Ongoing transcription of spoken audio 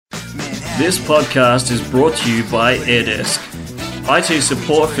This podcast is brought to you by AirDesk, IT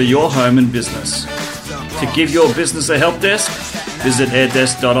support for your home and business. To give your business a help desk, visit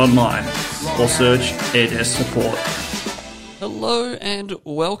airdesk.online or search AirDesk support. Hello and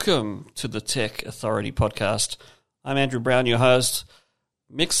welcome to the Tech Authority podcast. I'm Andrew Brown, your host.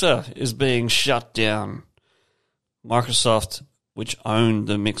 Mixer is being shut down. Microsoft, which owned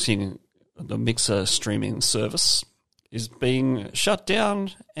the Mixer streaming service, is being shut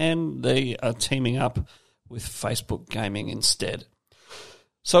down, and they are teaming up with Facebook Gaming instead.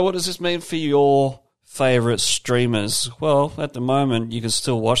 So what does this mean for your favourite streamers? Well, at the moment, you can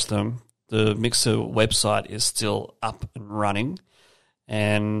still watch them. The Mixer website is still up and running,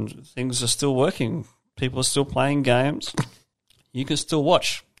 and things are still working. People are still playing games. You can still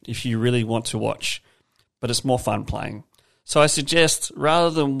watch if you really want to watch, but it's more fun playing. So I suggest, rather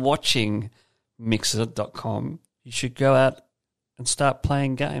than watching Mixer.com, you should go out and start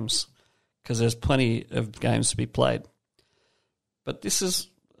playing games, because there's plenty of games to be played. But this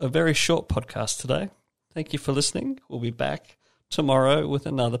is a very short podcast today. Thank you for listening. We'll be back tomorrow with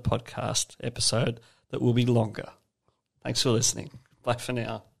another podcast episode that will be longer. Thanks for listening. Bye for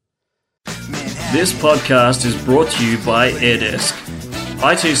now. This podcast is brought to you by AirDesk,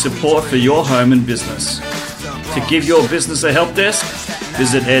 IT support for your home and business. To give your business a help desk,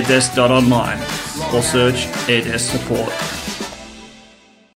 visit airdesk.online or search AirDesk support.